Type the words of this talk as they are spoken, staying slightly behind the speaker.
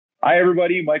Hi,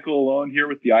 everybody. Michael Lalonde here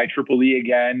with the IEEE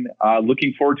again.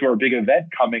 Looking forward to our big event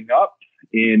coming up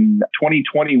in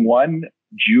 2021,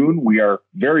 June. We are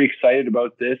very excited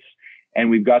about this. And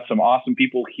we've got some awesome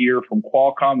people here from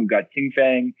Qualcomm. We've got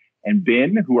Tingfan and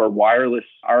Bin, who are wireless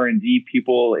R&D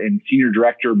people and senior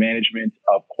director management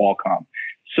of Qualcomm.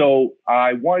 So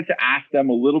I wanted to ask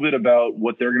them a little bit about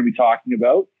what they're going to be talking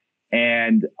about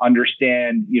and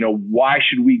understand, why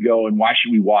should we go and why should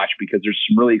we watch? Because there's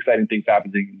some really exciting things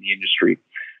happening in the industry.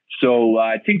 So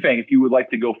Tingfan, if you would like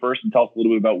to go first and tell us a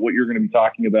little bit about what you're going to be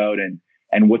talking about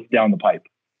and what's down the pipe.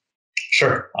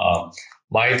 Sure.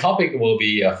 My topic will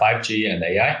be 5G and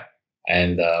AI.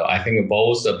 And I think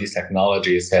both of these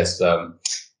technologies has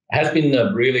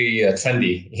been really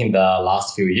trendy in the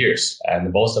last few years.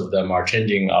 And both of them are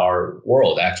changing our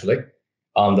world, actually.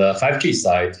 On the 5G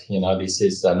side, this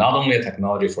is not only a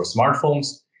technology for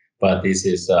smartphones, but this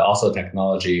is also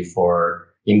technology for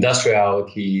industrial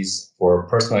IoTs, for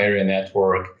personal area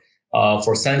network,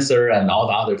 for sensor and all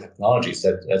the other technologies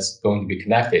that's going to be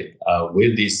connected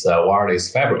with this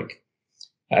wireless fabric.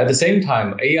 At the same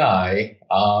time, AI,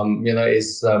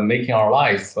 is making our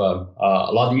life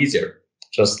a lot easier,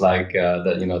 just like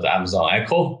the Amazon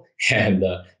Echo and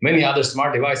many other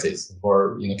smart devices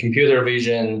for computer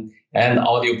vision and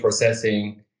audio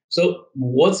processing. So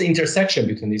what's the intersection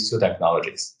between these two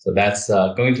technologies? So that's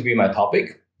going to be my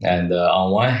topic. And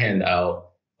on one hand,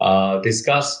 I'll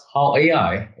discuss how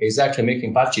AI is actually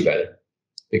making 5G better,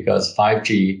 because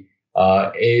 5G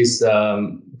is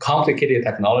complicated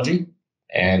technology,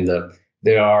 and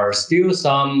there are still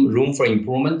some room for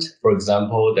improvement. For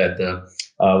example, that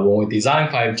when we design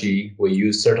 5G, we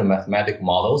use certain mathematical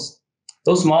models.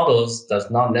 Those models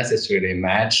does not necessarily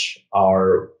match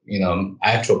our,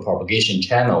 actual propagation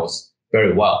channels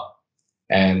very well.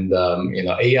 And,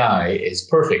 AI is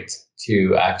perfect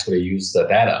to actually use the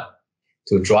data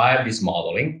to drive this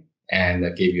modeling and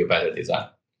give you a better design.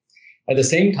 At the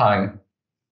same time,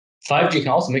 5G can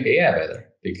also make AI better,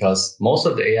 because most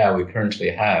of the AI we currently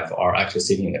have are actually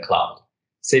sitting in the cloud,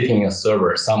 sitting in a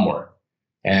server somewhere.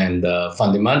 And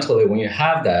fundamentally, when you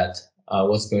have that,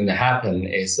 what's going to happen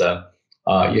is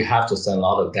you have to send a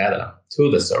lot of data to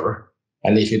the server.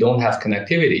 And if you don't have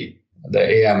connectivity, the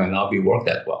AI may not be work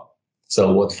that well.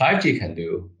 So what 5G can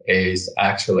do is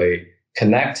actually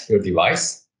connect your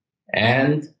device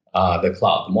and the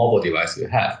cloud, the mobile device you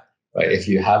have. Right? If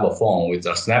you have a phone with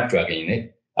a Snapdragon in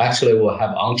it, actually will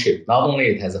have on-chip. Not only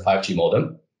it has a 5G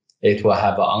modem, it will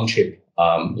have an on-chip,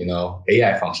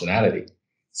 AI functionality.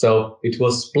 So it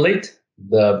will split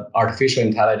the artificial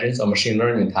intelligence or machine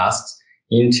learning tasks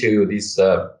into this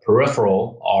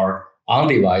peripheral or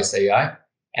on-device AI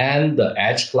and the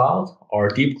edge cloud or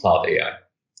deep cloud AI.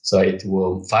 So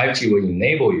 5G will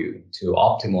enable you to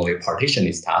optimally partition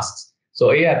these tasks.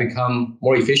 So AI become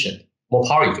more efficient, more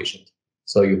power efficient.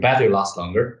 So your battery lasts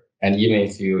longer. And even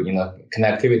if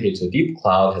connectivity to deep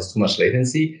cloud has too much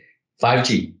latency,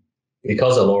 5G,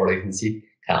 because of lower latency,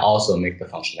 can also make the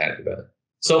functionality better.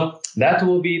 So that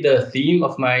will be the theme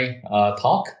of my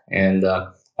talk. And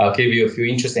I'll give you a few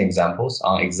interesting examples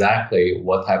on exactly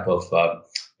what type of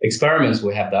experiments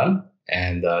we have done.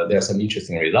 And there are some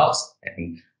interesting results.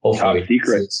 And hopefully, top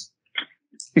secrets.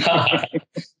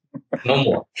 No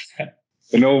more.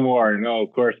 No more. No,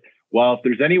 of course. Well, if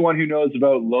there's anyone who knows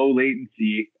about low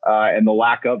latency and the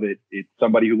lack of it, it's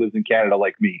somebody who lives in Canada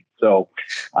like me. So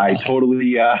I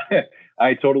totally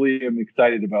am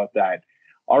excited about that.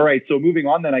 All right. So moving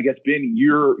on then, I guess, Bin,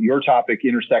 your topic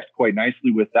intersects quite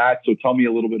nicely with that. So tell me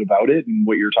a little bit about it and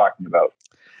what you're talking about.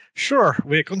 Sure.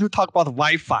 We're going to talk about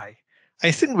Wi-Fi.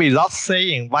 I think without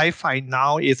saying, Wi-Fi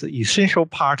now is an essential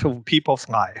part of people's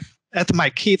life. As my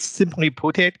kids simply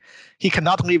put it, he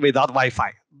cannot live without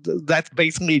Wi-Fi. That's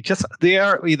basically just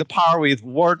there with power, with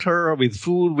water, with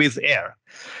food, with air.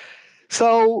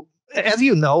 So as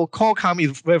you know, Qualcomm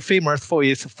is very famous for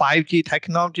its 5G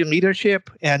technology leadership,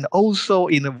 and also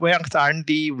in advanced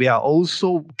R&D, we are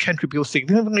also contribute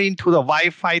significantly to the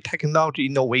Wi-Fi technology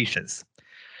innovations.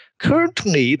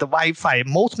 Currently, the Wi-Fi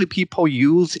mostly people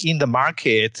use in the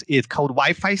market is called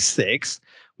Wi-Fi 6,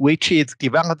 which is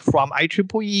developed from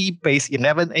IEEE base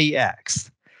 11AX.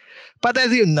 But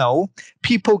as you know,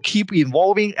 people keep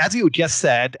evolving. As you just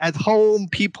said, at home,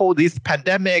 people, this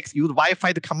pandemic, use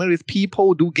Wi-Fi to communicate with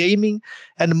people, do gaming,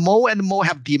 and more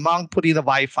have demand put in the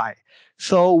Wi-Fi.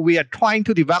 So we are trying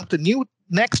to develop the new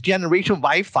next generation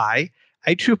Wi-Fi.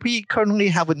 IEEE currently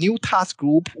have a new task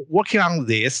group working on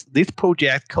this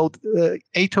project called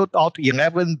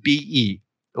 8.11BE,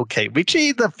 okay, which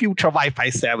is the future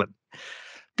Wi-Fi 7.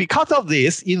 Because of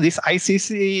this, in this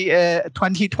ICC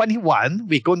 2021,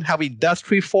 we're going to have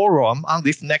industry forum on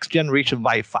this next generation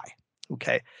Wi-Fi.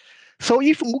 Okay. So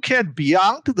if you look at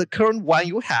beyond the current one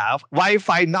you have,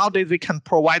 Wi-Fi nowadays they can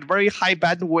provide very high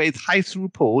bandwidth, high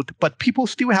throughput, but people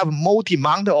still have more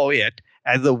demand on it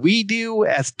as a video,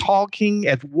 as talking,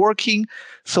 as working.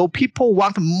 So people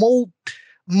want more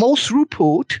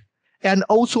throughput and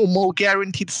also more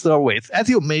guaranteed service. As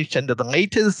you mentioned, the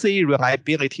latency,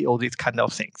 reliability, all these kind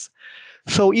of things.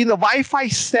 So in the Wi-Fi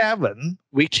 7,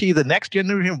 which is the next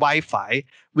generation Wi-Fi,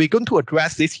 we're going to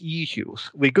address these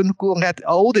issues. We're going to go at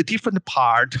all the different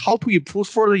parts, how to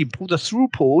further improve the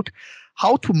throughput,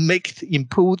 how to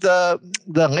improve the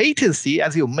latency,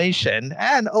 as you mentioned,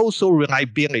 and also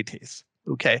reliabilities.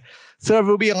 Okay, so there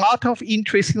will be a lot of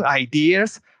interesting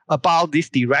ideas about this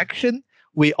direction.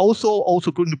 We also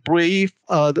going to brief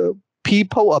the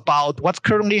people about what's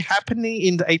currently happening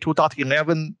in the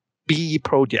 802.11 BE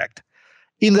project.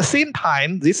 In the same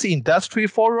time, this industry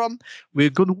forum, we're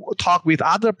going to talk with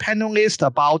other panelists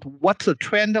about what's the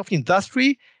trend of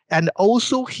industry and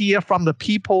also hear from the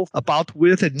people about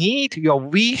where the need, your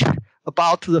wish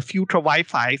about the future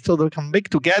Wi-Fi so that we can make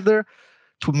together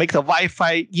to make the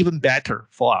Wi-Fi even better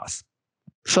for us.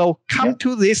 So come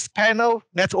to this panel.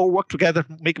 Let's all work together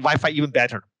to make Wi-Fi even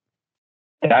better.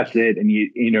 That's it. And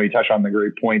you touched on the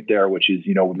great point there, which is,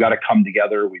 we've got to come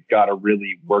together. We've got to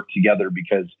really work together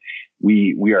because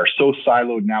we are so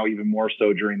siloed now, even more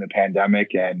so during the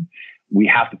pandemic. And we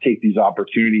have to take these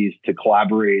opportunities to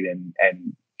collaborate and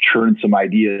churn some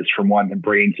ideas from one and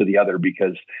bring to the other,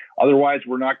 because otherwise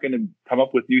we're not going to come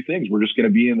up with new things. We're just going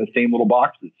to be in the same little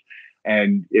boxes.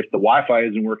 And if the Wi-Fi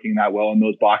isn't working that well in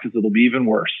those boxes, it'll be even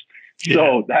worse. Yeah.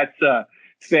 So that's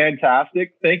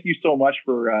fantastic. Thank you so much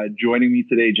for joining me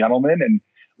today, gentlemen. And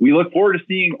we look forward to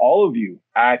seeing all of you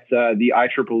at the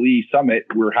IEEE Summit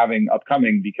we're having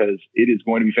upcoming, because it is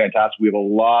going to be fantastic. We have a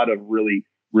lot of really,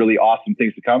 really awesome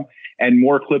things to come and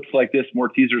more clips like this, more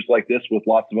teasers like this with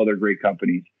lots of other great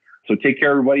companies. So take care,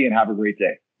 everybody, and have a great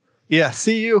day. Yeah.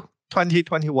 See you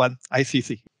 2021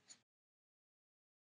 ICC.